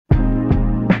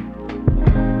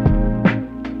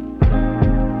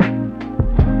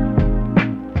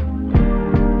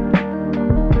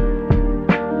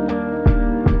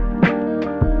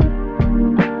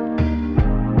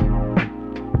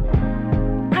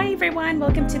everyone,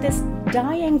 welcome to this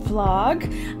dyeing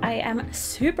vlog. I am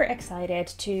super excited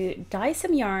to dye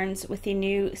some yarns with the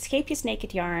new Scheepjes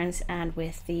Nakid yarns and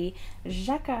with the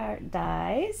Jacquard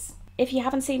dyes. If you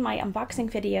haven't seen my unboxing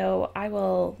video, I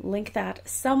will link that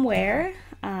somewhere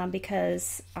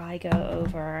because I go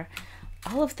over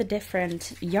all of the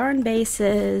different yarn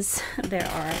bases. There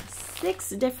are 6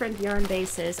 different yarn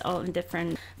bases, all in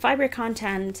different fiber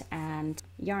content and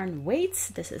yarn weights.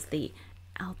 This is the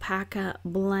alpaca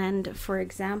blend, for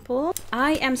example.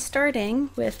 I am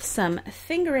starting with some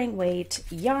fingering weight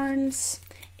yarns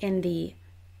in the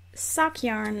sock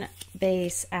yarn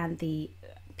base and the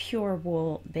pure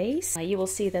wool base. You will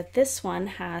see that this one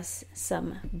has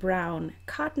some brown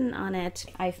cotton on it.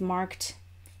 I've marked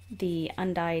the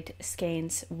undyed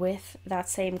skeins with that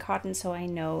same cotton, so I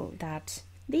know that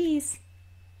these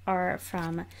are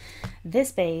from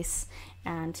this base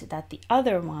and that the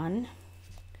other one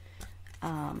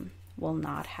will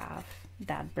not have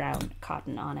that brown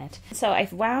cotton on it. So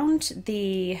I've wound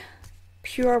the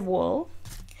pure wool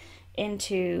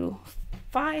into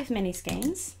 5 mini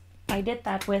skeins. I did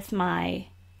that with my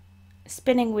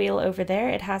spinning wheel over there.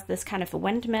 It has this kind of a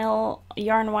windmill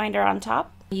yarn winder on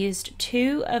top. I used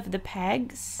 2 of the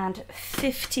pegs and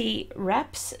 50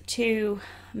 reps to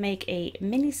make a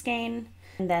mini skein,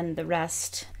 and then the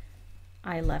rest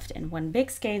I left in 1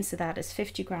 big skein, so that is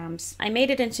 50 grams. I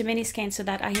made it into mini skeins so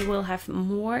that I will have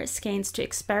more skeins to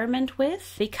experiment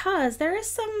with, because there is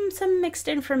some mixed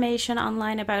information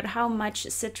online about how much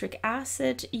citric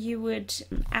acid you would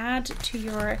add to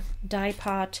your dye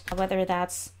pot, whether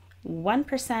that's 1%,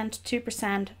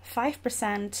 2%,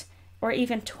 5%, or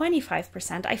even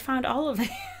 25%. I found all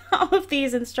of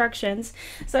these instructions,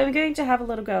 so I'm going to have a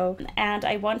little go, and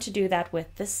I want to do that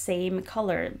with the same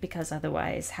color, because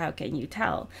otherwise how can you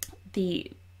tell? The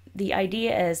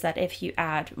idea is that if you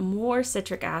add more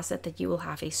citric acid, that you will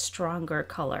have a stronger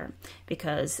color,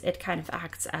 because it kind of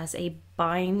acts as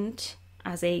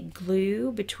a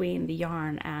glue between the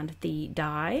yarn and the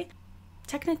dye.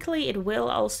 Technically, it will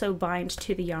also bind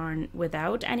to the yarn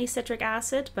without any citric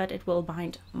acid, but it will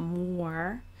bind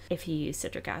more if you use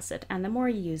citric acid, and the more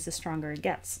you use, the stronger it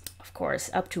gets. Of course,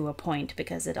 up to a point,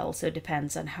 because it also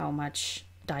depends on how much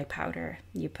dye powder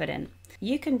you put in.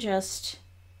 You can just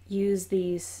use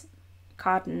these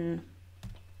cotton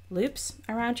loops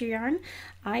around your yarn.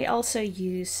 I also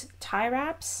use tie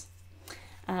wraps.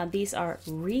 These are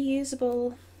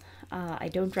reusable. I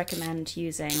don't recommend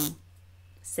using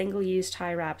single-use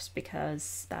tie wraps,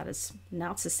 because that is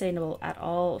not sustainable at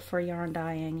all for yarn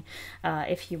dyeing.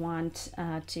 If you want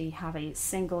to have a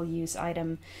single-use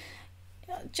item,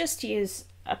 just use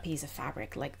a piece of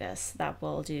fabric like this. That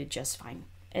will do just fine.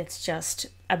 It's just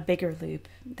a bigger loop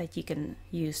that you can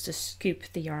use to scoop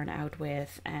the yarn out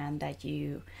with, and that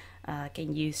you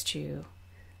can use to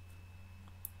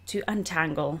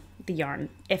untangle the yarn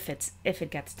if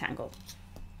it gets tangled.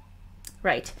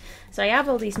 Right, so I have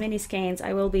all these mini skeins.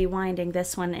 I will be winding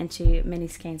this one into mini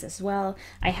skeins as well.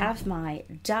 I have my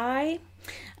dye.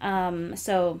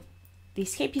 So the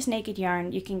Scheepjes Nakid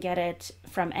yarn, you can get it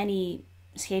from any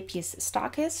Scheepjes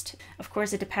stockist. Of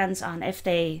course, it depends on if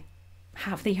they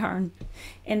have the yarn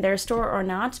in their store or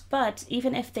not, but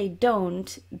even if they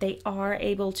don't, they are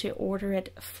able to order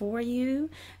it for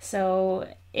you.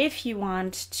 So if you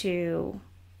want to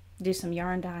do some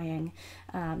yarn dyeing,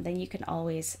 then you can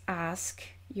always ask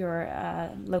your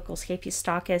local Scheepjes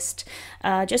stockist.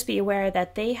 Just be aware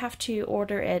that they have to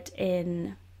order it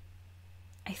in,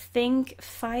 I think,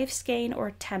 5 skein or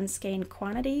 10 skein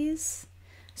quantities.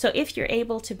 So if you're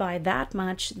able to buy that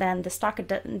much, then the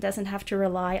stockist doesn't have to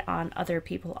rely on other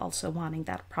people also wanting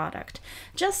that product.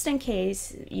 Just in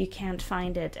case you can't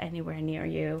find it anywhere near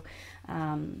you,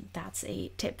 that's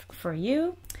a tip for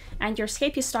you. And your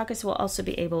Scheepjes stockist will also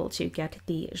be able to get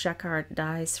the Jacquard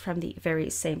dyes from the very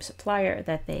same supplier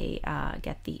that they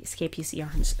get the Scheepjes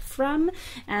yarns from.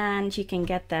 And you can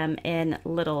get them in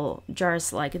little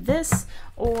jars like this,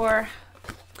 or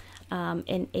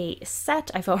in a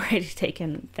set. I've already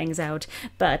taken things out,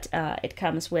 but it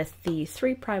comes with the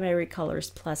 3 primary colors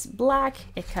plus black.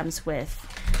 It comes with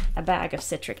a bag of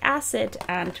citric acid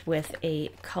and with a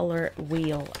color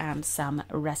wheel and some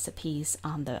recipes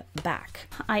on the back.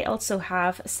 I also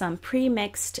have some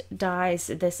pre-mixed dyes.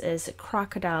 This is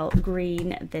crocodile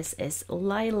green, this is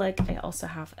lilac. I also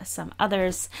have some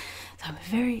others. So I'm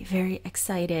very, very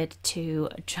excited to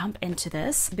jump into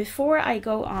this. Before I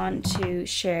go on to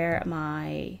share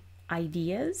my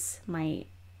ideas, my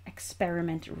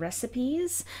experiment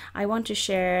recipes, I want to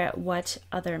share what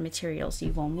other materials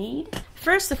you will need.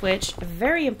 First of which,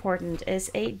 very important,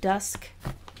 is a dust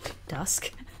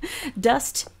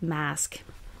mask.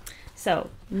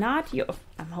 So not your,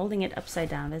 I'm holding it upside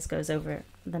down. This goes over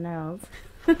the nose.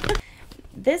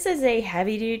 This is a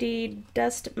heavy duty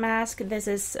dust mask. This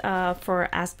is for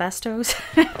asbestos.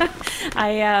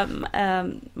 My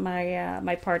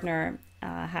partner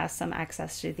has some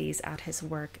access to these at his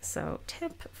work. So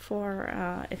tip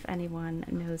for if anyone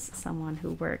knows someone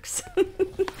who works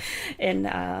in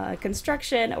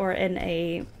construction or in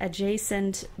a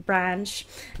adjacent branch,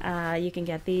 you can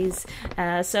get these.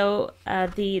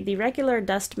 The regular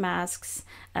dust masks,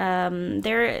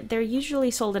 they're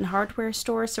usually sold in hardware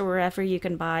stores, so wherever you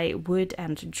can buy wood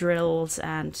and drills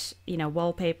and, you know,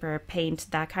 wallpaper, paint,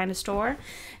 that kind of store,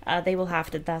 they will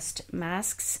have the dust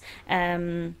masks.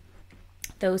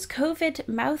 Those COVID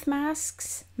mouth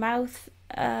masks,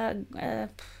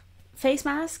 face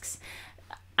masks,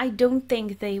 I don't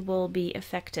think they will be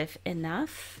effective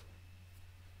enough.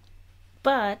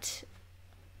 But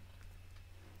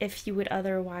if you would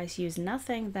otherwise use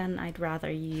nothing, then I'd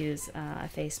rather use a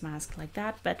face mask like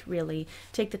that. But really,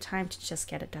 take the time to just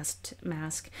get a dust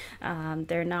mask.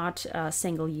 They're not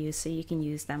single use, so you can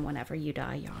use them whenever you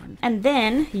dye yarn. And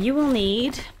then you will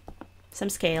need some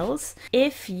scales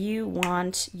if you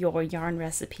want your yarn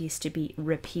recipes to be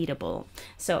repeatable.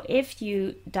 So if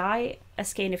you dye a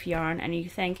skein of yarn and you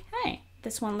think, hey,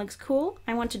 this one looks cool,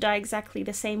 I want to dye exactly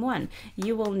the same one,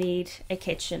 you will need a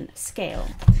kitchen scale.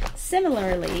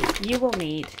 Similarly, you will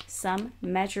need some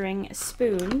measuring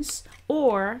spoons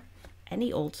or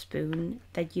any old spoon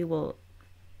that you will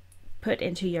put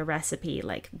into your recipe.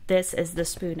 Like, this is the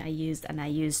spoon I used and I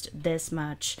used this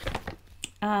much.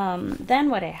 Then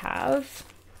what I have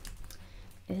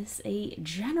is a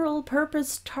general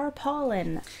purpose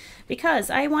tarpaulin, because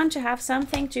I want to have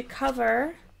something to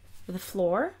cover the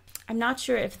floor. I'm not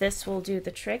sure if this will do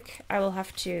the trick. I will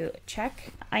have to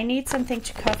check. I need something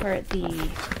to cover the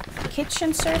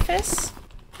kitchen surface.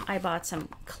 I bought some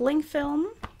cling film,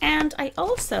 and I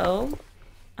also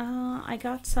I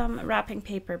got some wrapping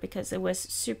paper because it was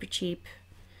super cheap.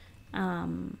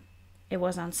 It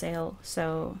was on sale,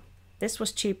 so this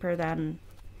was cheaper than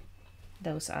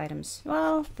those items.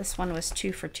 Well, this one was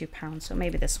 2 for £2, so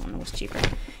maybe this one was cheaper.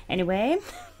 Anyway,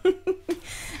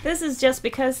 this is just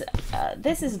because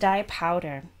this is dye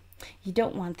powder. You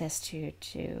don't want this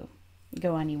to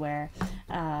go anywhere,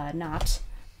 not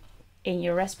in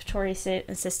your respiratory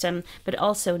system, but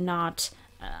also not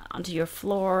onto your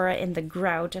floor, in the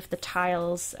grout of the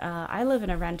tiles. I live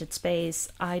in a rented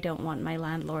space. I don't want my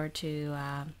landlord to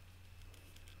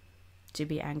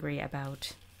be angry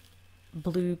about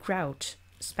blue grout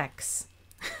specks.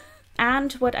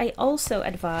 And what I also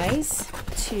advise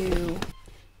to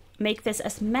make this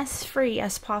as mess free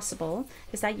as possible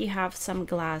is that you have some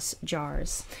glass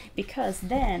jars, because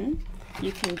then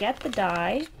you can get the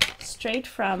dye straight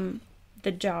from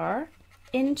the jar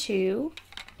into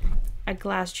a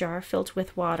glass jar filled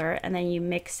with water, and then you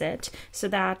mix it so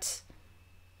that,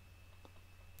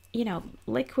 you know,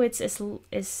 liquids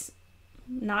is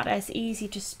not as easy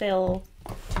to spill,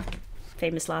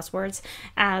 famous last words,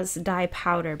 as dye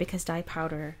powder, because dye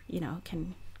powder, you know,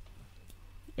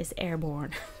 is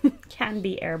airborne. Can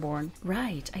be airborne.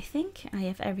 Right, I think I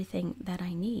have everything that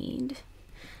I need.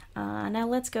 Now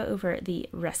let's go over the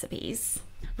recipes.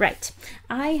 Right,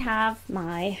 I have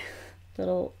my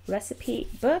little recipe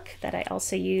book that I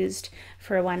also used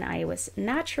for when I was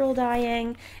natural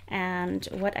dyeing, and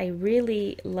what I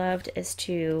really loved is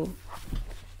to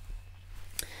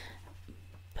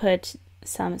put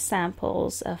some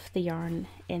samples of the yarn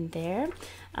in there.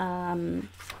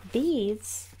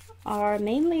 These are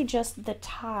mainly just the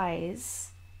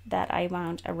ties that I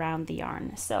wound around the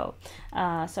yarn. So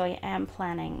I am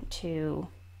planning to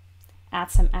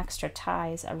add some extra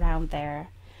ties around there,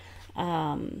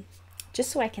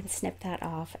 just so I can snip that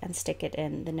off and stick it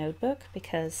in the notebook,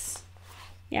 because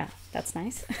yeah, that's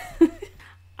nice.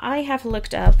 I have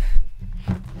looked up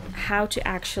how to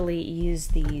actually use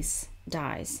these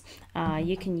dyes.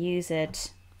 You can use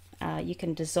it, you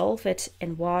can dissolve it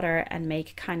in water and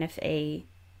make kind of a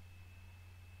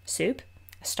soup,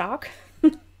 a stock.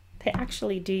 They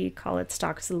actually do call it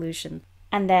stock solution.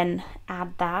 And then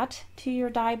add that to your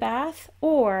dye bath,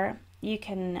 or you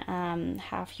can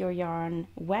have your yarn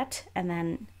wet and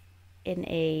then in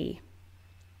a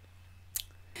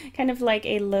kind of like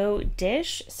a low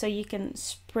dish, so you can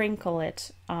sprinkle it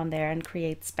on there and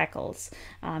create speckles.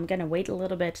 I'm gonna wait a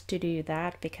little bit to do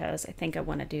that because I think I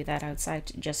want to do that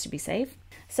outside just to be safe.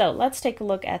 So let's take a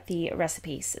look at the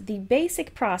recipes. The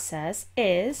basic process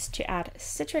is to add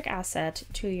citric acid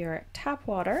to your tap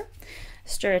water,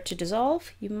 stir it to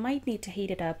dissolve. You might need to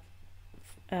heat it up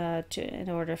in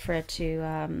order for it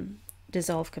to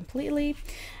dissolve completely.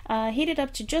 Heat it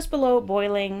up to just below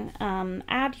boiling.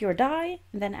 Add your dye,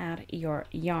 then add your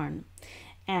yarn.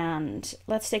 And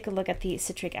let's take a look at the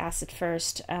citric acid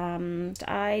first.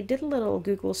 I did a little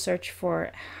Google search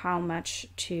for how much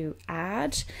to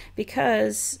add,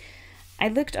 because I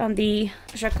looked on the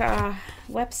Jacquard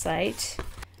website.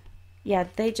 Yeah,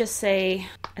 they just say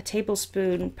a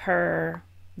tablespoon per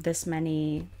this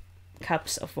many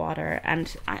cups of water,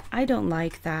 and I don't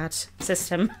like that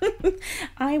system.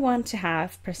 I want to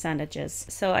have percentages.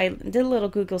 So I did a little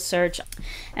Google search,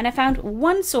 and I found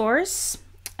one source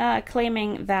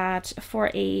claiming that for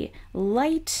a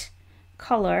light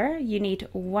color you need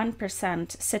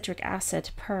 1% citric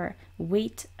acid per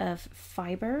weight of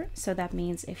fiber. So that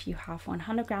means if you have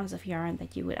 100 grams of yarn,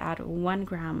 that you would add 1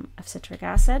 gram of citric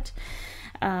acid.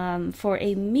 For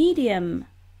a medium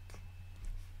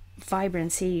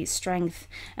vibrancy strength,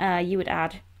 you would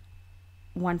add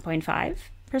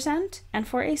 1.5%, and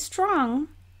for a strong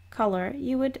color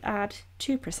you would add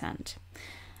 2%.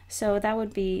 So that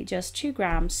would be just 2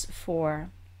 grams for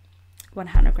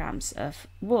 100 grams of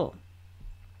wool.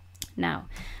 Now,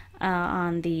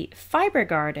 on the Fiber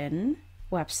Garden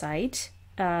website,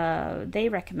 they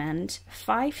recommend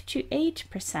 5 to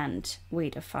 8%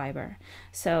 weight of fiber.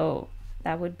 So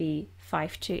that would be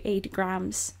 5 to 8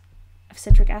 grams of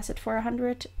citric acid for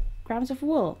 100 grams of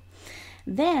wool.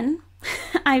 Then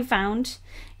I found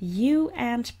You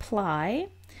and Ply,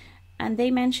 and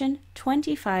they mention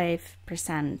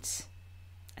 25%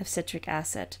 of citric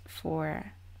acid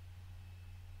for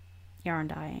yarn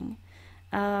dyeing.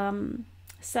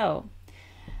 So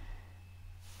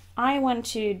I want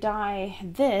to dye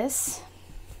this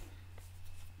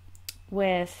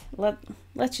with,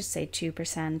 let's just say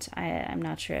 2%. I'm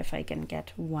not sure if I can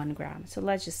get 1 gram. So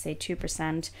let's just say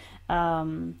 2%.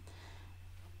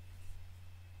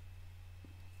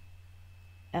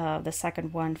 The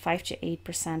second one, 5 to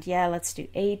 8%. Yeah, let's do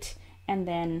 8, and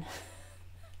then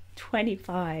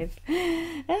 25.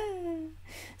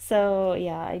 So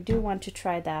yeah, I do want to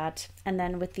try that, and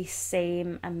then with the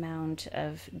same amount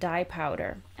of dye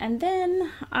powder. And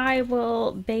then I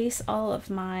will base all of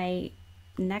my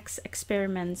next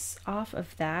experiments off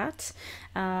of that.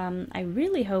 I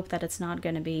really hope that it's not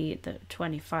going to be the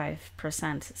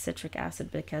 25% citric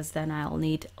acid, because then I'll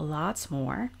need lots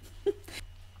more.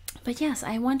 But yes,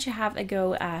 I want to have a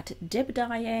go at dip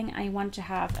dyeing. I want to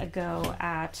have a go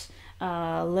at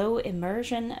low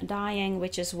immersion dyeing,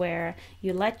 which is where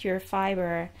you let your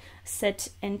fiber sit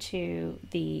into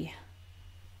the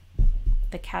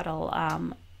kettle.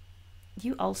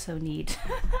 You also need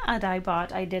a dye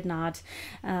pot. I did not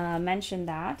mention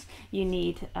that. You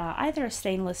need either a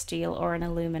stainless steel or an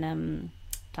aluminum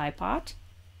dye pot.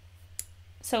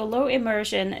 So low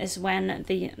immersion is when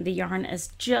the yarn is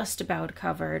just about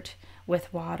covered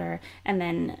with water, and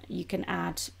then you can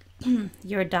add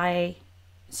your dye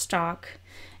stock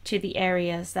to the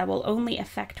areas that will only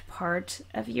affect part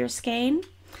of your skein.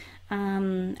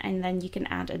 And then you can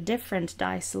add a different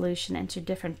dye solution into a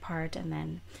different part, and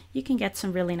then you can get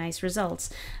some really nice results.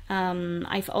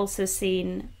 I've also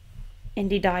seen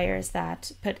indie dyers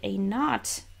that put a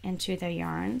knot into their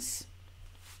yarns.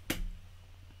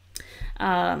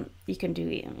 You can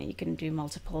do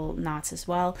multiple knots as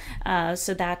well,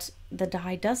 so that the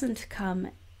dye doesn't come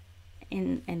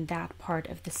in that part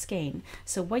of the skein.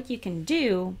 So what you can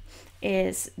do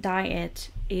is dye it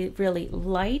a really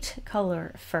light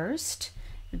color first,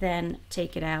 then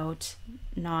take it out,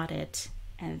 knot it,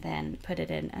 and then put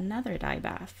it in another dye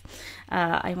bath.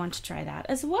 I want to try that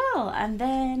as well, and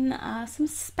then some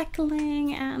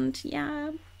speckling, and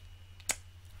yeah,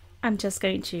 I'm just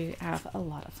going to have a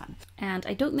lot of fun. And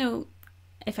I don't know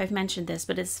if I've mentioned this,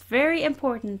 but it's very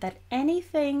important that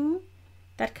anything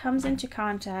that comes into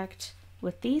contact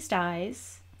with these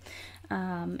dyes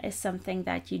is something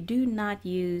that you do not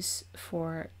use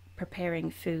for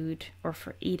preparing food or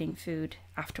for eating food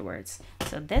afterwards.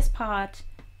 So this pot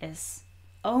is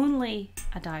only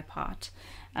a dye pot.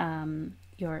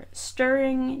 Your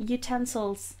stirring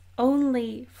utensils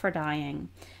only for dyeing.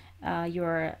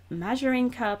 Your measuring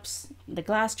cups, the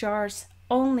glass jars,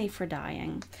 only for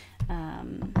dyeing.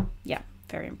 Yeah,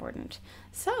 very important.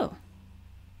 So,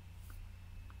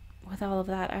 with all of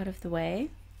that out of the way,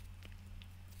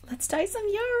 let's dye some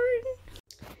yarn.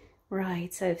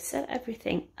 Right, so I've set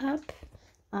everything up.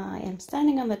 I am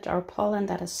standing on the tarpaulin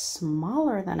that is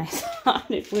smaller than I thought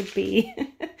it would be.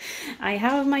 I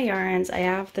have my yarns, I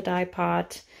have the dye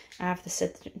pot, I have the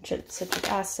citric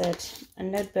acid, a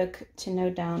notebook to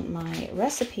note down my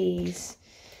recipes,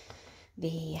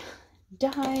 the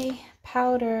dye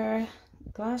powder,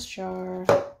 glass jar,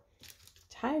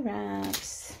 tie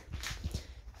wraps,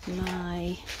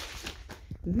 my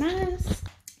mask,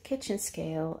 kitchen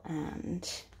scale, and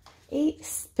a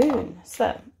spoon.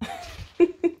 So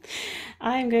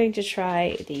I'm going to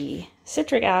try the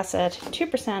citric acid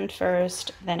 2%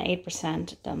 first, then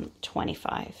 8%, then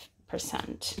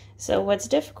 25%. So what's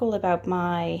difficult about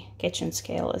my kitchen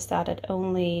scale is that it's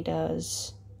only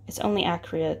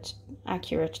accurate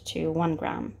to 1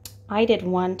 gram. I did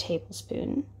 1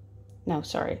 teaspoon.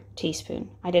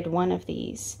 I did 1 of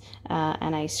these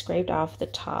and I scraped off the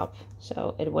top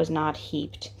so it was not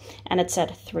heaped, and it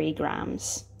said 3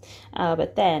 grams.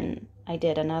 But then I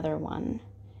did another one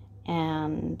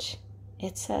and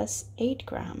it says 8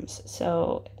 grams.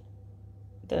 So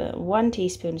the 1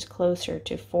 teaspoon is closer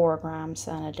to 4 grams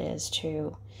than it is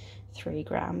to 3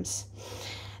 grams.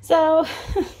 So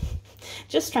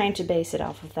just trying to base it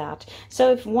off of that.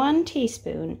 So if 1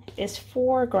 teaspoon is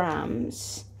 4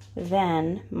 grams,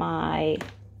 then my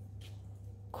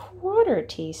 1/4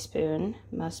 teaspoon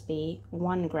must be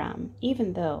 1 gram,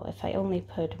 even though if I only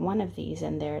put 1 of these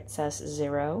in there, it says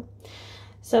 0.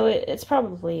 So it's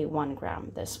probably 1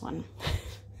 gram, this one.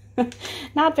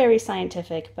 Not very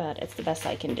scientific, but it's the best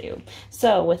I can do.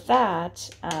 So with that,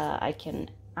 I can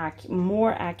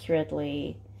more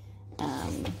accurately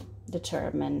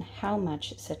determine how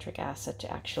much citric acid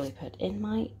to actually put in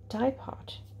my dye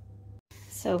pot.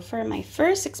 So for my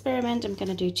first experiment, I'm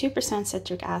going to do 2%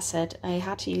 citric acid. I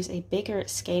had to use a bigger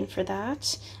skein for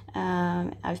that.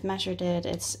 I've measured it,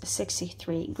 it's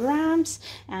 63 grams,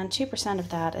 and 2% of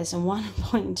that is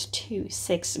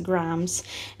 1.26 grams.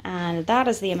 And that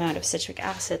is the amount of citric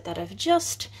acid that I've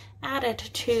just added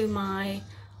to my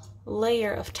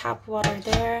layer of tap water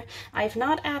there. I've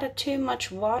not added too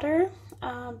much water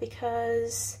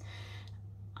because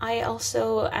I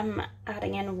also am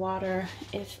adding in water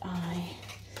if I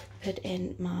put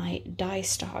in my dye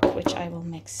stock, which I will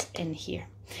mix in here.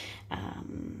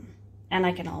 And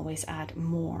I can always add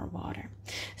more water.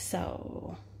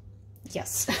 So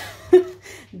yes,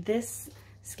 this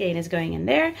skein is going in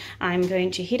there. I'm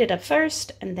going to heat it up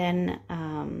first and then,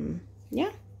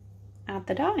 yeah, add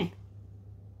the dye.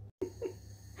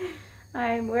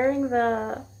 I'm wearing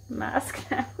the mask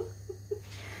now.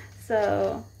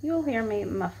 So you'll hear me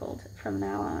muffled from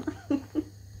now on.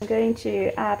 I'm going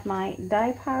to add my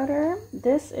dye powder.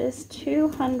 This is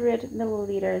 200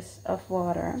 milliliters of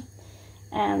water.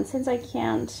 And since I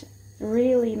can't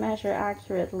really measure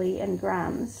accurately in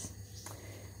grams,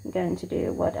 I'm going to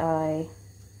do what I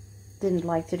didn't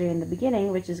like to do in the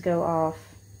beginning, which is go off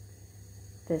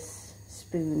this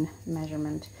spoon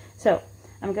measurement. So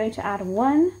I'm going to add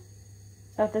 1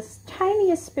 of this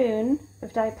tiniest spoon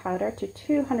of dye powder to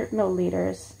 200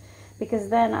 milliliters, because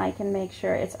then I can make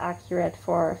sure it's accurate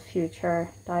for future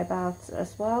dye baths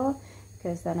as well,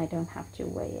 because then I don't have to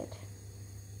weigh it.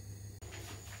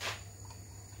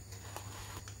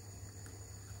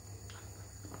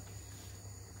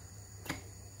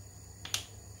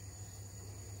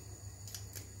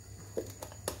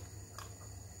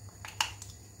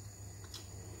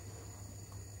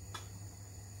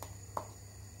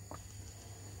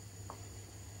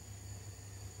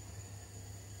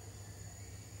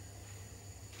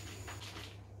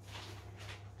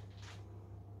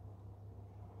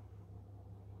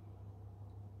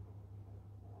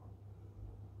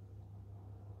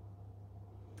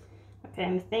 Okay,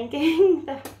 I'm thinking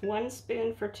that 1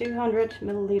 spoon for 200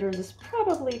 milliliters is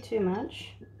probably too much.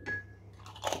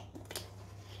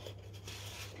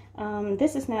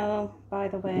 This is now, by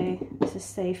the way, this is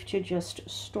safe to just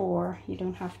store. You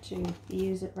don't have to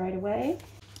use it right away.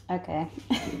 Okay,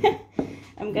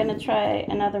 I'm gonna try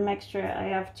another mixture. I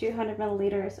have 200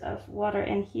 milliliters of water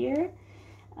in here.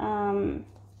 And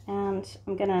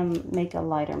I'm gonna make a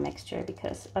lighter mixture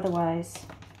because otherwise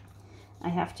I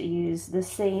have to use the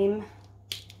same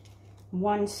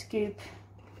 1 scoop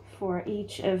for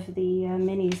each of the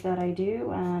minis that I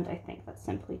do, and I think that's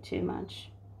simply too much.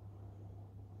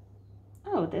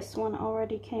 Oh, this one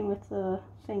already came with the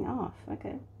thing off.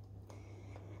 Okay.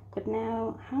 But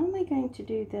now, how am I going to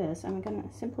do this? I'm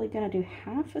simply gonna do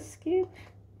half a scoop.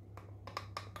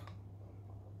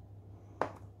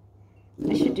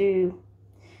 I should do,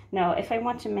 no, if I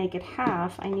want to make it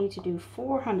half, I need to do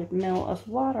 400 ml of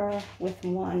water with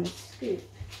 1 scoop.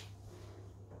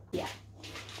 Yeah,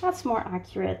 that's more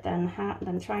accurate than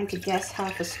trying to guess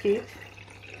half a scoop.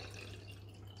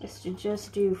 Is to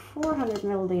just do 400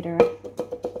 milliliter.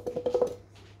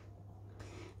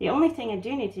 The only thing I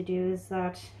do need to do is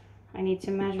that I need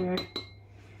to measure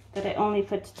that I only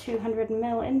put 200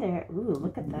 ml in there. Ooh,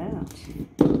 look at that.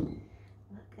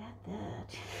 Look at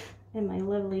that. In my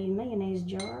lovely mayonnaise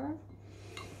jar.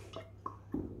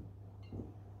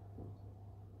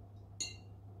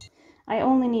 I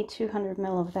only need 200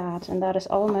 ml of that, and that is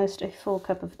almost a full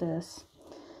cup of this.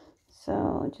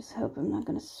 So I just hope I'm not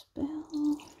gonna spill.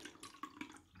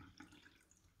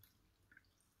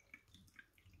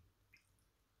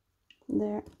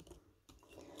 There.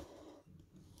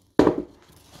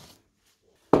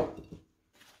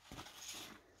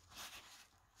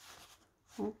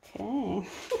 Okay.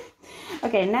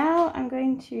 Okay, now I'm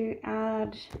going to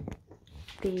add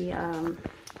the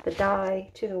dye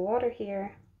to the water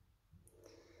here,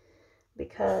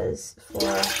 because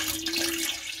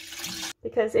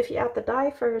if you add the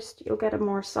dye first, you'll get a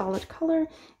more solid color.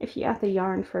 If you add the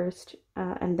yarn first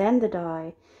and then the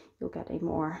dye, you'll get a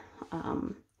more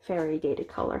variegated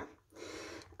color.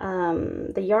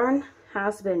 The yarn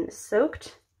has been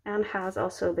soaked and has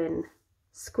also been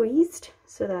squeezed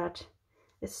so that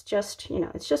it's just, you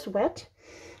know, it's just wet.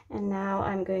 And now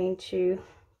I'm going to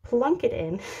plunk it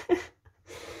in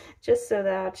just so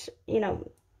that, you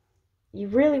know, you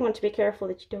really want to be careful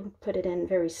that you don't put it in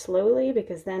very slowly,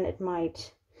 because then it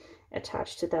might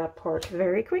attach to that part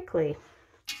very quickly.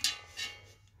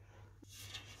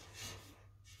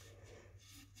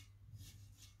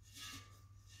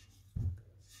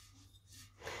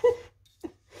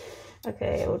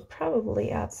 Okay, I would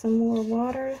probably add some more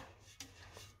water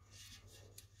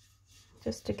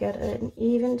just to get an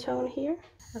even tone here.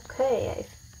 Okay,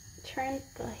 I've turned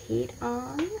the heat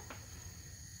on.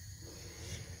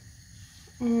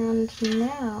 And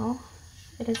now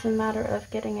it is a matter of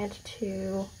getting it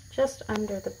to just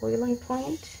under the boiling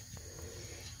point.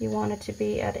 You want it to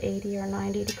be at 80 or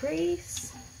 90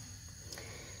 degrees.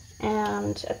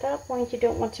 And at that point, you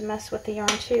don't want to mess with the yarn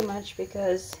too much,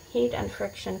 because heat and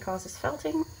friction causes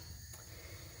felting.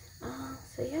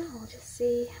 So yeah, we'll just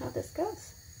see how this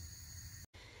goes.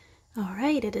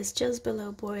 Alright, it is just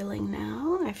below boiling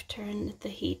now. I've turned the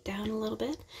heat down a little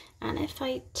bit, and if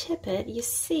I tip it, you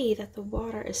see that the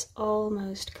water is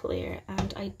almost clear,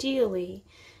 and ideally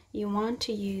you want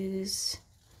to use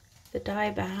the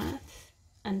dye bath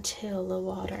until the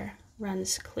water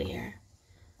runs clear.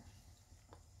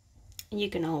 You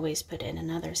can always put in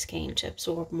another skein to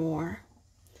absorb more,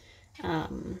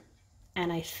 and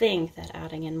I think that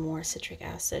adding in more citric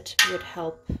acid would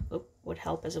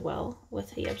help as well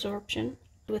with the absorption.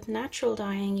 With natural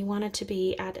dyeing, you want it to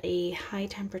be at a high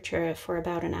temperature for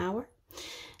about an hour.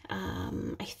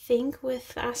 I think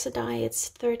with acid dye it's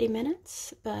 30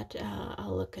 minutes, but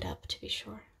I'll look it up to be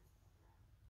sure.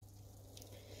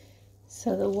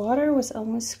 So the water was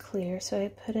almost clear, so I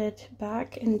put it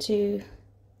back into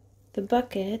the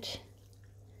bucket,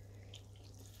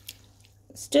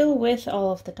 still with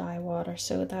all of the dye water,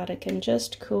 so that it can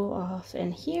just cool off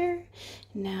in here.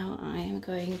 Now I am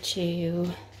going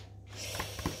to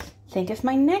think of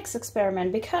my next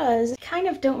experiment, because I kind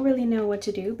of don't really know what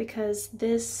to do, because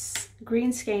this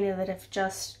green skein that I've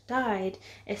just dyed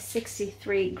is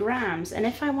 63 grams, and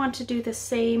if I want to do the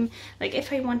same, like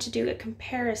if I want to do a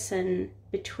comparison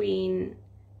between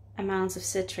amounts of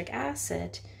citric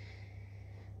acid,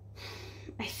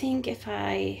 I think if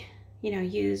I, you know,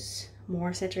 use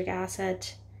more citric acid,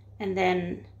 and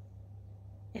then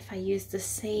if I use the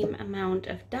same amount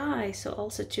of dye, so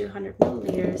also 200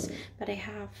 milliliters, but I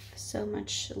have so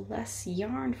much less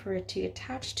yarn for it to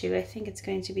attach to, I think it's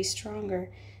going to be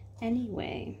stronger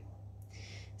anyway.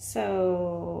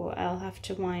 So I'll have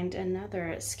to wind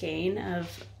another skein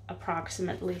of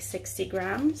approximately 60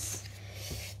 grams.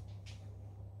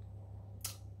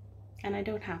 And I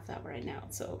don't have that right now,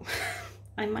 so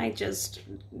I might just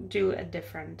do a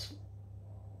different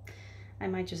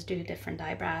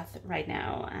dye bath right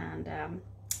now and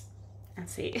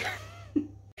see.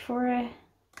 For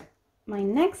my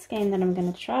next skein that I'm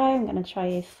gonna try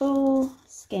a full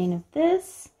skein of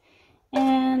this,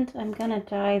 and I'm gonna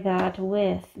dye that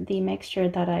with the mixture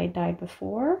that I dyed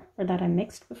before, or that I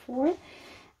mixed before.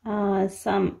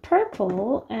 Some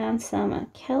purple and some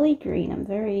Kelly green. I'm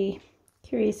very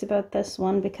curious about this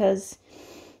one because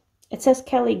it says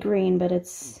Kelly green, but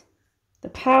the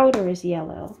powder is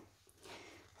yellow.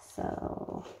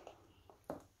 So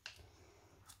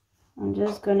I'm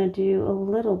just gonna do a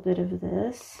little bit of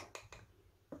this.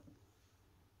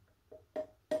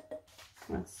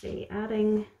 Let's see,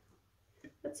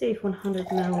 let's see if 100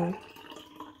 ml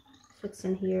fits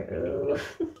in here. Oh.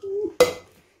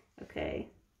 Okay,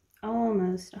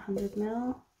 almost 100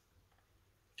 ml.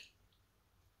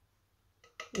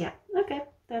 Yeah, okay,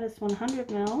 that is 100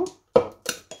 ml.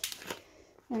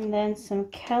 And then some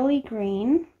Kelly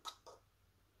green.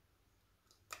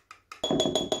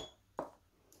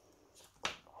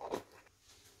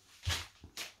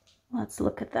 Let's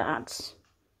look at that.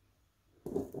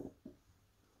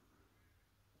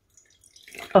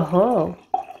 Oh,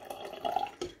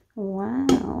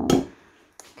 Wow.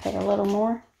 Okay, a little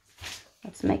more.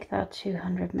 Let's make that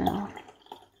 200 ml.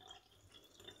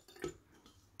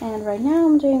 And right now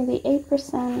I'm doing the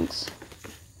 8%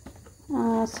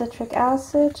 citric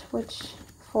acid, which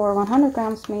for 100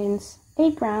 grams means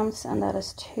 8 grams, and that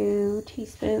is 2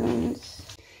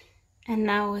 teaspoons. And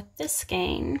now with this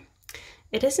skein,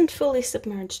 it isn't fully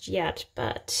submerged yet,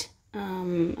 but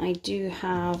I do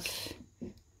have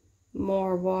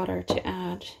more water to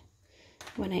add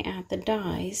when I add the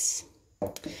dyes.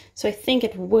 So I think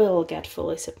it will get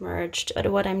fully submerged,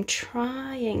 but what I'm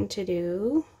trying to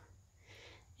do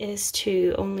is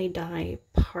to only dye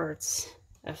parts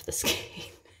of the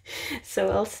skein. So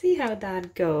I'll see how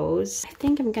that goes. I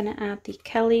think I'm gonna add the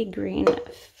Kelly green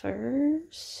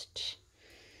first.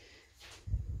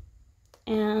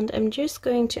 And I'm just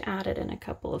going to add it in a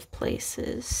couple of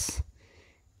places.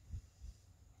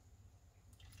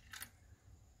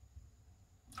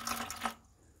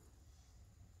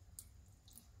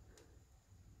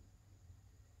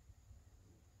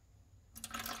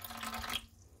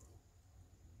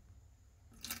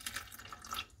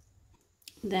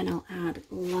 Then I'll add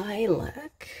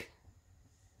lilac.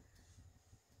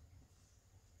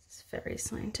 It's very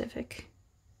scientific.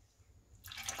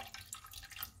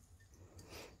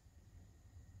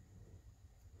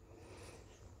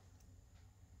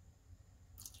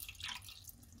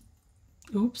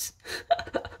 Oops.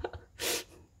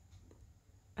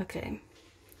 Okay.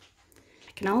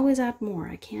 I can always add more.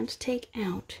 I can't take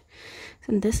out.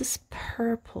 And this is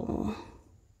purple.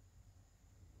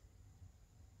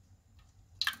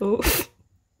 Oof.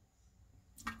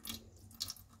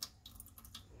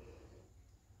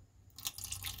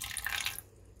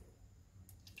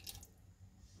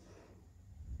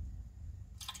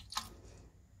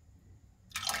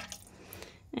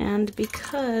 And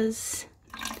because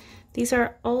these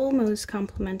are almost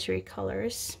complementary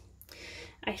colors,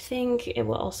 I think it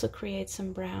will also create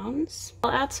some browns.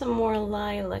 I'll add some more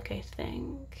lilac, I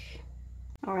think.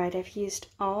 All right, I've used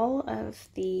all of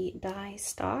the dye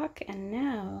stock, and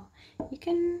now you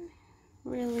can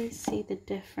really see the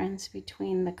difference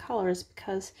between the colors,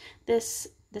 because this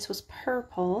was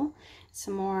purple, it's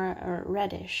a more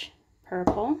reddish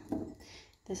purple.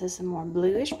 This is a more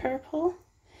bluish purple,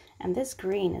 and this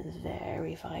green is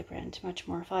very vibrant, much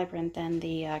more vibrant than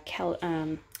the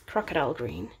crocodile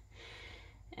green.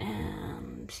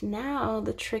 And now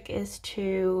the trick is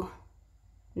to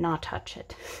not touch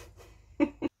it.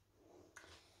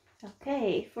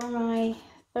 Okay, for my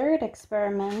third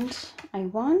experiment, I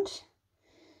want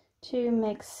to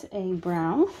mix a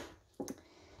brown.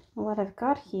 What I've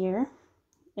got here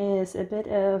is a bit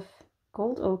of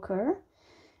gold ochre,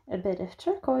 a bit of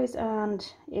turquoise, and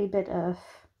a bit of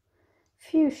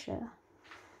fuchsia.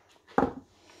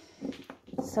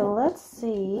 So let's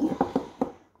see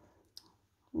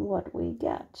what we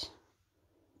get.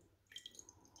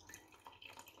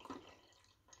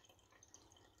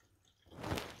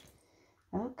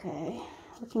 Okay,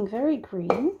 looking very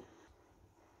green.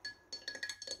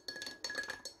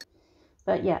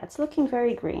 But yeah, it's looking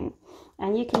very green.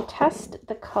 And you can test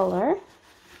the color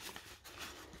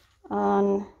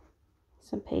on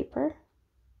some paper.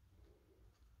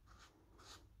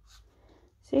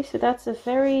 See, so that's a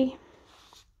very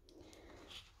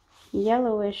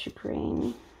yellowish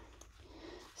green.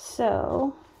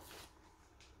 So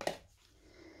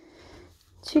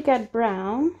to get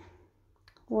brown,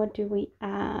 what do we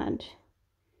add?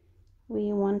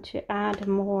 We want to add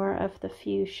more of the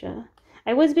fuchsia.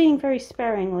 I was being very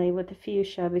sparingly with the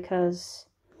fuchsia because,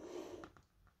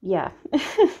 yeah,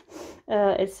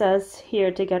 it says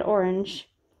here to get orange,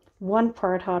 1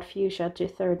 part hot fuchsia to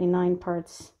 39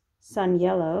 parts sun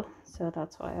yellow. So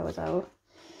that's why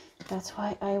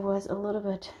I was a little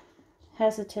bit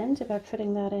hesitant about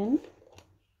putting that in.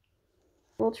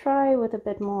 We'll try with a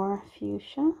bit more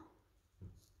fuchsia.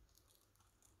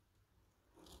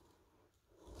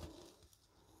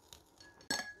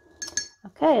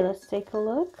 Okay, let's take a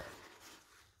look.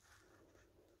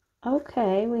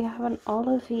 Okay, we have an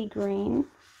olivey green.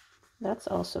 That's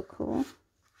also cool.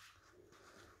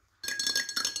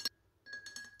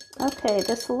 Okay,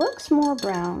 this looks more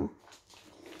brown.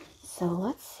 So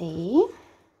let's see.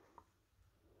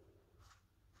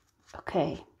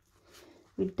 Okay,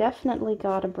 we definitely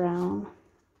got a brown.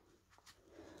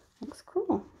 Looks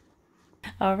cool.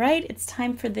 All right, it's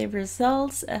time for the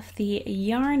results of the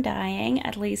yarn dyeing,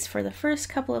 at least for the first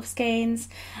couple of skeins.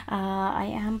 I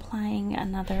am planning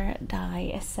another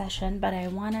dye session, but I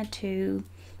wanted to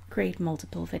create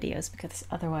multiple videos because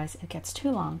otherwise it gets too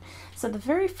long. So the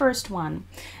very first one,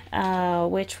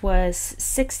 which was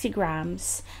 60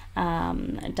 grams,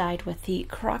 dyed with the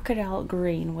crocodile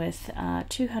green with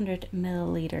 200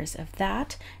 milliliters of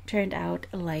that, turned out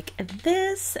like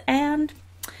this. And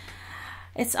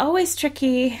it's always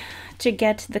tricky to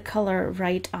get the color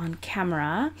right on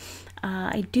camera.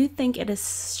 I do think it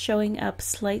is showing up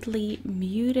slightly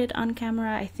muted on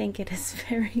camera. I think it is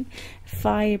very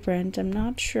vibrant. I'm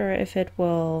not sure if it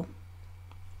will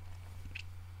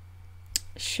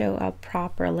show up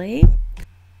properly.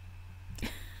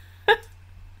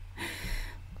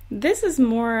 This is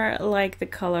more like the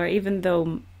color, even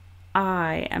though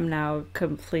I am now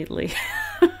completely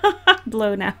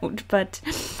blown out, but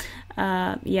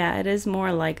yeah, it is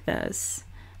more like this.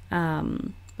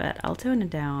 But I'll tone it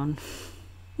down.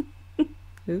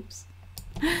 Oops.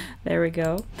 There we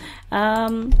go.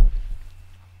 Yeah,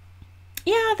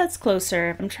 that's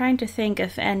closer. I'm trying to think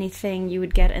if anything you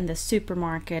would get in the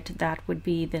supermarket that would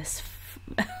be this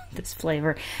this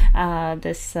flavor,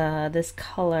 this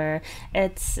color.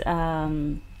 It's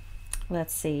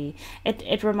let's see.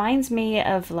 It reminds me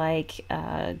of like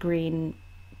green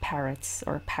parrots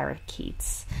or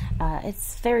parakeets.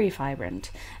 It's very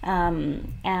vibrant,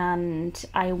 and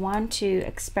I want to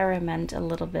experiment a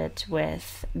little bit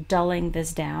with dulling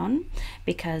this down,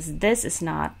 because this is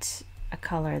not a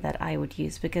color that I would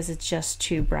use because it's just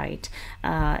too bright.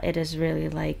 It is really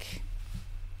like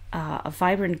a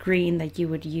vibrant green that you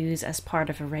would use as part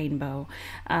of a rainbow.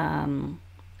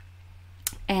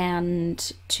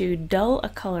 And to dull a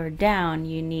color down,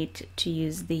 you need to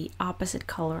use the opposite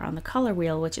color on the color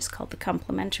wheel, which is called the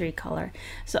complementary color.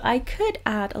 So I could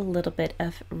add a little bit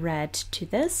of red to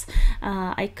this.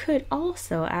 I could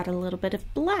also add a little bit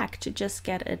of black to just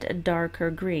get it a darker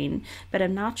green, but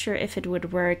I'm not sure if it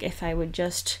would work if I would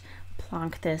just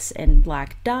plonk this in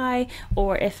black dye,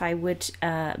 or if I would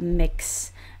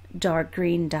mix dark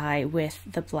green dye with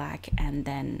the black and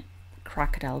then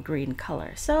crocodile green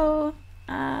color. So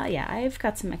yeah, I've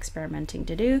got some experimenting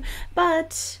to do,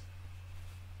 but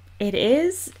it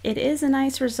is a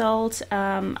nice result.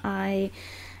 I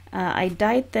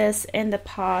dyed this in the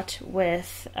pot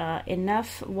with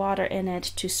enough water in it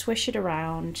to swish it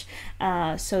around,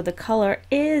 so the color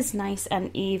is nice and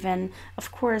even.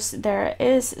 Of course, there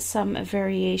is some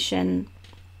variation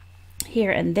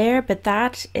here and there, but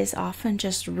that is often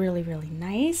just really, really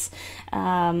nice.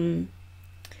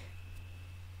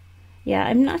 Yeah,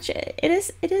 I'm not sure.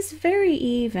 It is very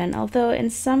even, although in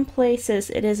some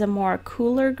places it is a more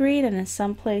cooler green and in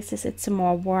some places it's a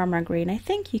more warmer green. I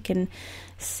think you can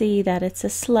see that it's a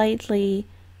slightly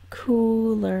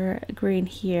cooler green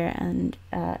here, and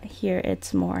here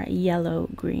it's more yellow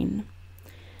green.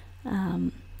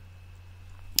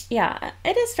 Yeah,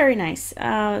 it is very nice.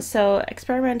 So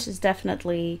experiment is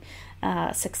definitely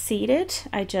succeeded.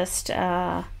 I just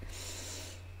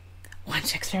want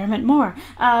to experiment more.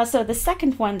 So the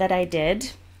second one that I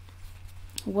did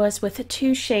was with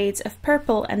 2 shades of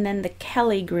purple and then the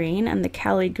Kelly green, and the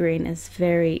Kelly green is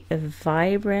very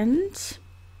vibrant.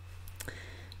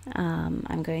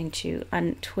 I'm going to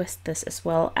untwist this as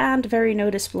well, and very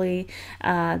noticeably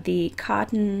the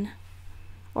cotton,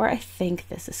 or I think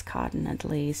this is cotton at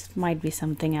least, might be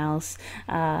something else.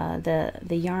 The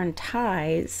yarn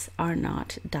ties are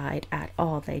not dyed at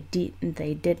all. They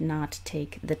did not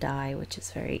take the dye, which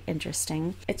is very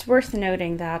interesting. It's worth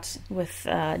noting that with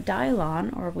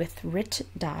Dylon or with RIT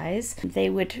dyes, they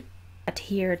would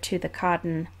adhere to the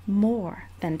cotton more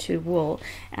than to wool,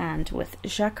 and with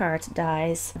Jacquard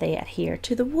dyes they adhere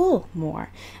to the wool more.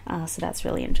 So that's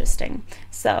really interesting.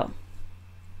 So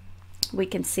we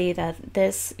can see that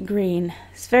this green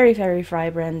is very, very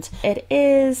vibrant. It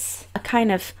is a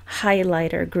kind of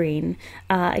highlighter green.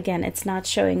 Again, it's not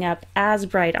showing up as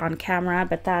bright on camera,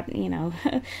 but that, you know,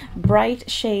 bright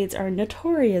shades are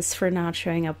notorious for not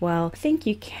showing up well. I think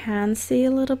you can see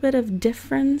a little bit of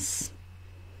difference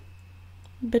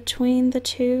between the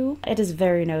two. It is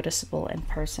very noticeable in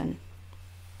person.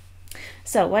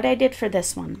 So what I did for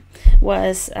this one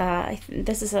was,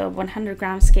 this is a 100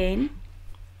 gram skein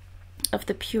of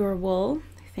the pure wool.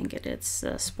 I think it is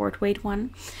a sport weight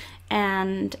one,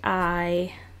 and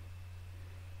I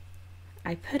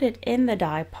put it in the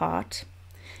dye pot,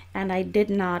 and I did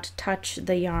not touch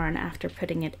the yarn after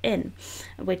putting it in,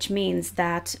 which means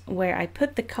that where I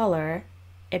put the color,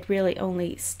 it really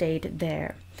only stayed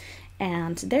there.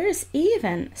 And there's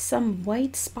even some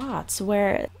white spots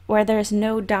where there's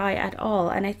no dye at all,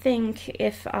 and I think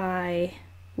if I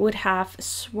would have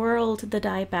swirled the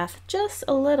dye bath just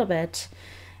a little bit,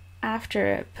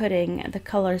 after putting the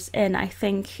colors in, I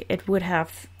think it would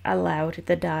have allowed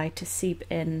the dye to seep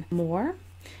in more.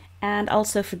 And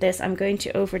also for this, I'm going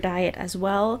to over dye it as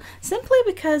well, simply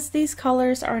because these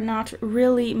colors are not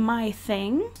really my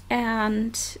thing.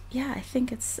 And yeah, I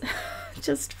think it's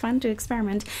just fun to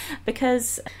experiment,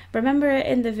 because remember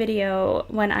in the video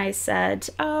when I said,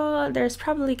 oh, there's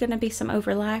probably going to be some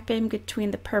overlapping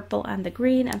between the purple and the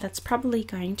green, and that's probably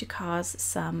going to cause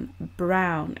some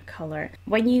brown color.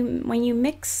 When you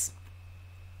mix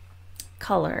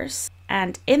colors,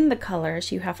 and in the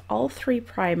colors you have all three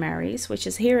primaries, which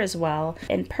is here as well.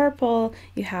 In purple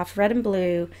you have red and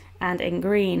blue, and in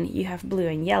green you have blue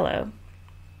and yellow.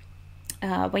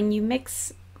 When you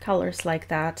mix colors like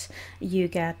that, you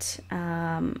get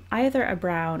either a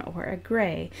brown or a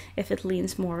gray. If it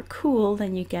leans more cool,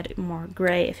 then you get more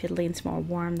gray. If it leans more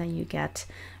warm, then you get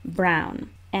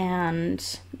brown.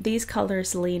 And these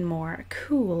colors lean more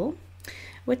cool,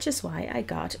 which is why I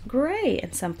got gray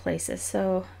in some places.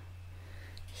 So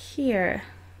here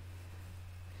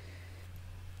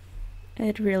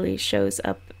it really shows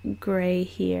up gray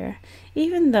here,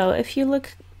 even though if you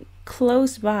look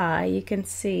close by you can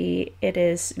see it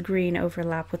is green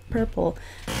overlap with purple,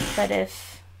 but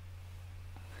if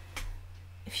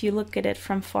you look at it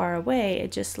from far away,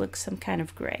 it just looks some kind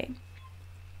of gray.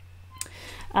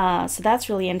 So that's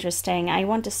really interesting. I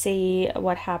want to see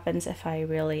what happens if I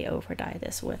really over dye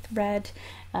this with red,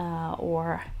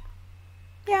 or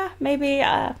yeah, maybe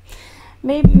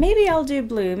I'll do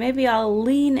blue. Maybe I'll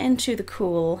lean into the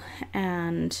cool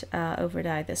and over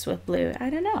dye this with blue. I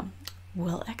don't know.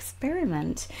 We'll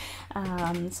experiment.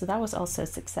 So that was also a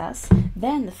success.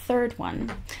 Then the third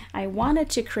one, I wanted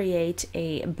to create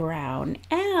a brown,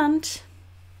 and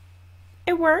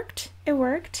it worked,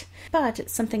 but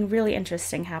something really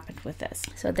interesting happened with this.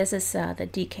 So this is the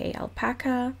DK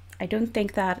alpaca. I don't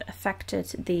think that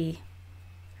affected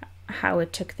how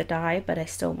it took the dye, but I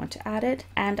still want to add it.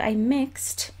 And I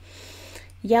mixed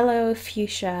yellow,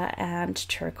 fuchsia, and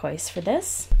turquoise for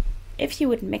this. If you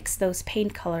would mix those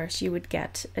paint colors, you would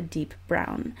get a deep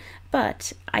brown.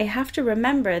 But I have to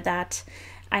remember that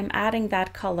I'm adding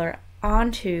that color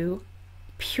onto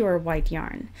pure white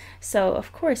yarn, so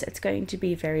of course it's going to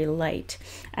be very light.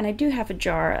 And I do have a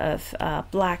jar of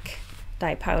black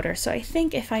dye powder, so I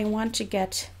think if I want to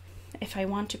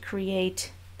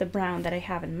create the brown that I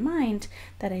have in mind,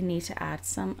 that I need to add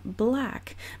some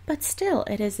black. But still,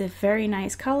 it is a very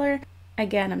nice color.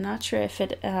 Again, I'm not sure if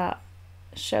it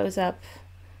shows up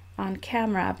on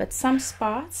camera, but some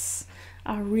spots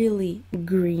are really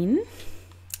green.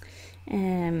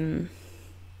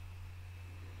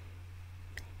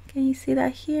 Can you see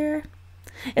that here?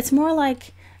 It's more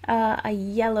like a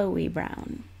yellowy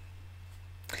brown.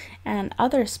 And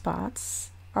other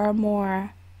spots are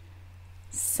more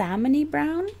salmony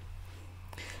brown.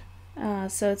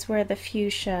 So it's where the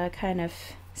fuchsia kind of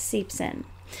seeps in.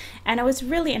 And it was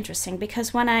really interesting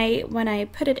because when I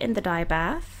put it in the dye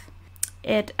bath,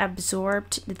 it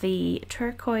absorbed the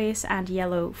turquoise and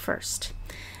yellow first.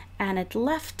 And it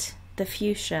left the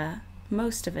fuchsia,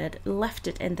 most of it, left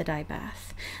it in the dye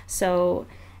bath. So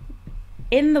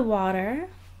in the water,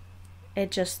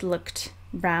 it just looked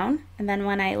brown. And then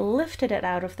when I lifted it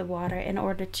out of the water in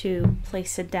order to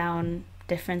place it down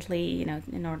differently, you know,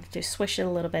 in order to swish it a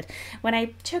little bit, when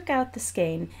I took out the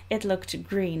skein, it looked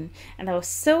green. And that was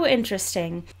so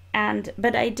interesting.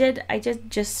 But I did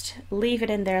just leave it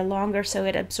in there longer, so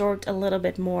it absorbed a little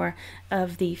bit more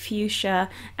of the fuchsia,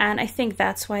 and I think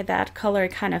that's why that color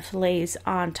kind of lays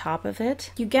on top of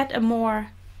it. You get a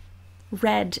more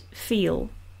red feel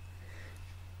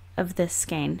of this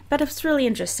skein. But it's really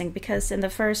interesting because in the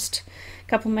first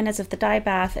couple minutes of the dye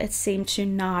bath, it seemed to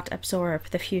not absorb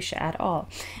the fuchsia at all.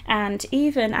 And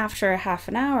even after half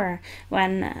an hour,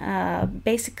 when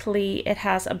basically it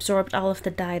has absorbed all of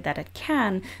the dye that it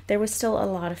can, there was still a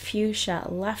lot of fuchsia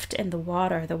left in the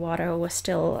water. The water was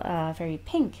still very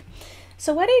pink.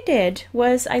 So what I did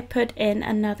was I put in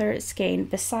another skein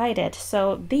beside it.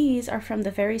 So these are from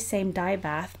the very same dye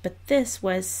bath, but this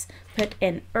was put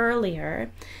in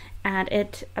earlier, and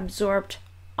it absorbed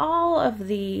all of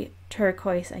the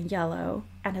turquoise and yellow,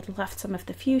 and it left some of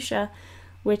the fuchsia,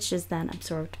 which is then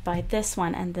absorbed by this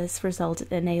one, and this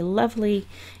resulted in a lovely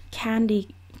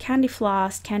candy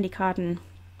floss, candy cotton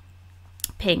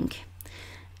pink.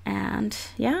 And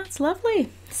yeah, it's lovely.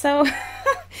 So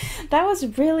that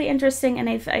was really interesting, and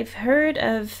I've heard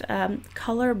of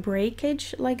color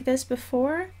breakage like this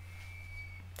before.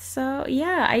 So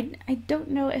yeah, I don't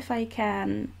know if I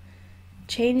can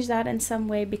change that in some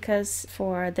way, because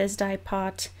for this dye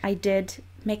pot I did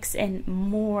mix in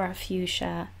more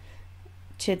fuchsia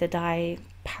to the dye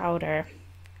powder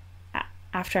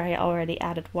after I already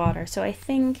added water. So I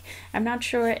think, I'm not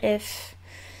sure if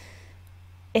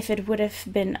it would have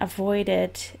been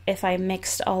avoided if I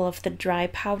mixed all of the dry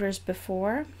powders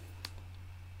before.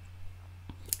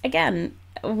 Again,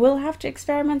 we'll have to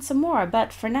experiment some more,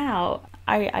 but for now,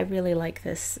 I really like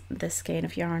this skein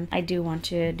of yarn. I do want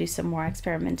to do some more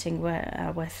experimenting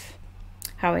with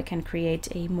how I can create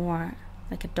a more,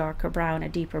 like a darker brown, a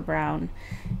deeper brown,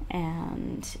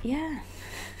 and yeah.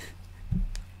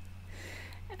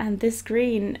 And this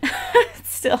green,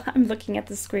 still, I'm looking at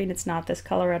the screen, it's not this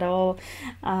color at all.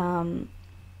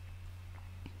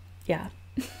 Yeah,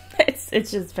 it's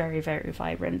just very, very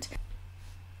vibrant.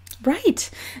 Right,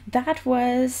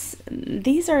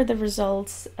 these are the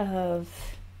results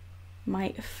of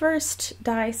my first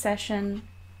dye session,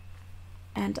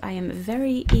 and I am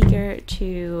very eager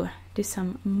to do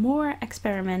some more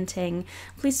experimenting.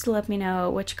 Please do let me know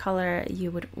which color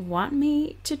you would want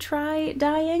me to try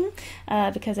dyeing,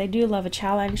 because I do love a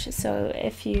challenge. So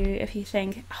if you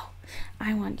think, oh,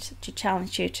 I want to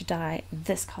challenge you to dye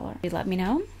this color, let me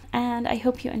know. And I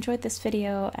hope you enjoyed this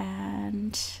video,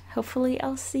 and hopefully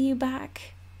I'll see you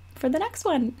back for the next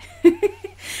one.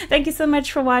 Thank you so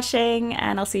much for watching,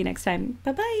 and I'll see you next time.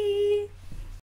 Bye bye.